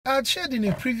had shared in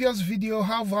a previous video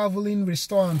how Valvoline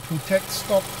Restore and Protect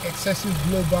stopped excessive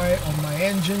blow-by on my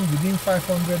engine within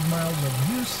 500 miles of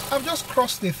use. I've just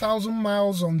crossed 1,000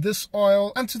 miles on this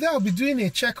oil, and today I'll be doing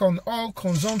a check on oil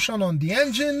consumption on the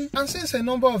engine. And since a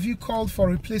number of you called for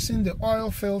replacing the oil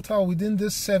filter within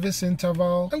this service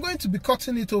interval, I'm going to be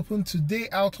cutting it open today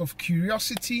out of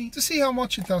curiosity to see how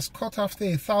much it has cut after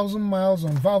 1,000 miles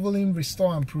on Valvoline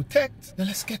Restore and Protect. Now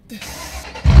let's get this.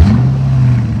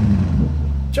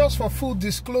 Just for full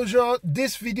disclosure,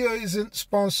 this video isn't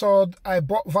sponsored. I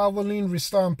bought Valvoline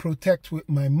Restore and Protect with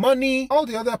my money. All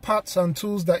the other parts and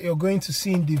tools that you're going to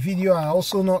see in the video are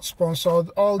also not sponsored.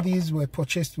 All these were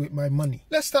purchased with my money.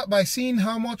 Let's start by seeing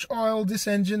how much oil this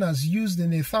engine has used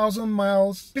in 1,000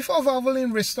 miles. Before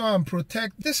Valvoline Restore and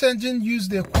Protect, this engine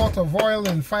used a quart of oil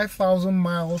in 5,000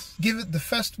 miles. Give it the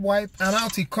first wipe and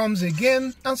out it comes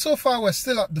again. And so far we're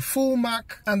still at the full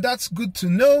mark, and that's good to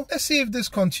know. Let's see if this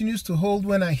continues to hold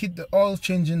when I hit the oil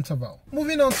change interval.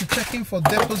 Moving on to checking for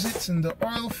deposits in the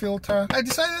oil filter, I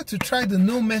decided to try the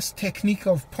no mess technique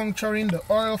of puncturing the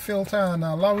oil filter and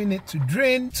allowing it to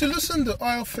drain. To loosen the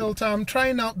oil filter, I'm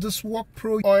trying out this Work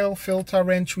Pro oil filter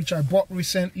wrench which I bought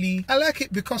recently. I like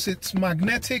it because it's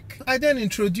magnetic. I then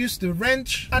introduced the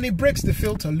wrench and it breaks the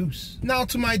filter loose. Now,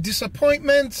 to my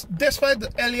disappointment, despite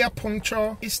the earlier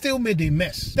puncture, it still made a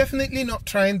mess. Definitely not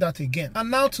trying that again. And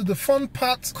now to the fun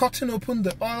part, cutting open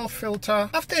the oil filter.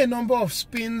 After a number of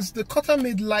spins, the cutter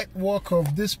made light work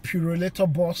of this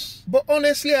purolator boss. But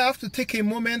honestly, I have to take a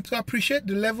moment to appreciate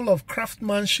the level of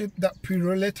craftsmanship that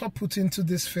purolator put into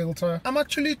this filter. I'm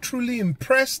actually truly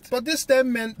impressed, but this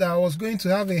then meant that I was going to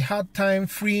have a hard time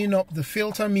freeing up the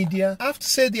filter media. I have to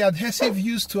say the adhesive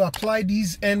used to apply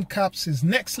these end caps is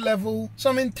next level.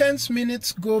 Some intense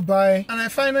minutes go by and I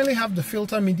finally have the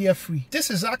filter media free. This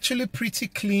is actually pretty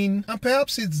clean, and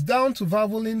perhaps it's down to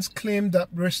Valvoline's claim that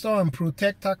Restore and Protect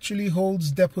actually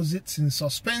holds deposits in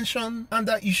suspension and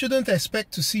that you shouldn't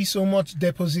expect to see so much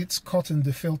deposits caught in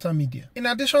the filter media. In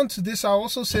addition to this, I'll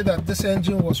also say that this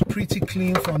engine was pretty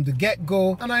clean from the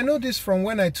get-go, and I know this from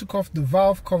when I took off the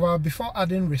valve cover before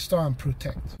adding Restore and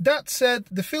Protect. That said,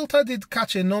 the filter did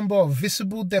catch a number of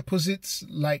visible deposits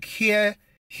like here,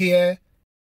 here,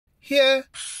 here,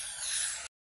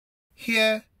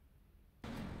 here,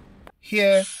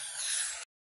 here,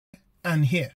 and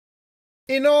here.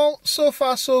 In all, so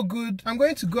far so good. I'm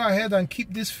going to go ahead and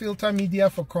keep this filter media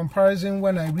for comparison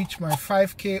when I reach my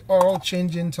 5K oil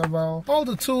change interval. All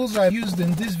the tools I used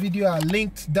in this video are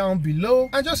linked down below.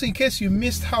 And just in case you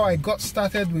missed how I got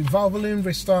started with Valvoline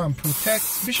Restore and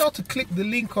Protect, be sure to click the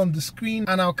link on the screen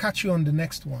and I'll catch you on the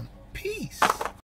next one. Peace.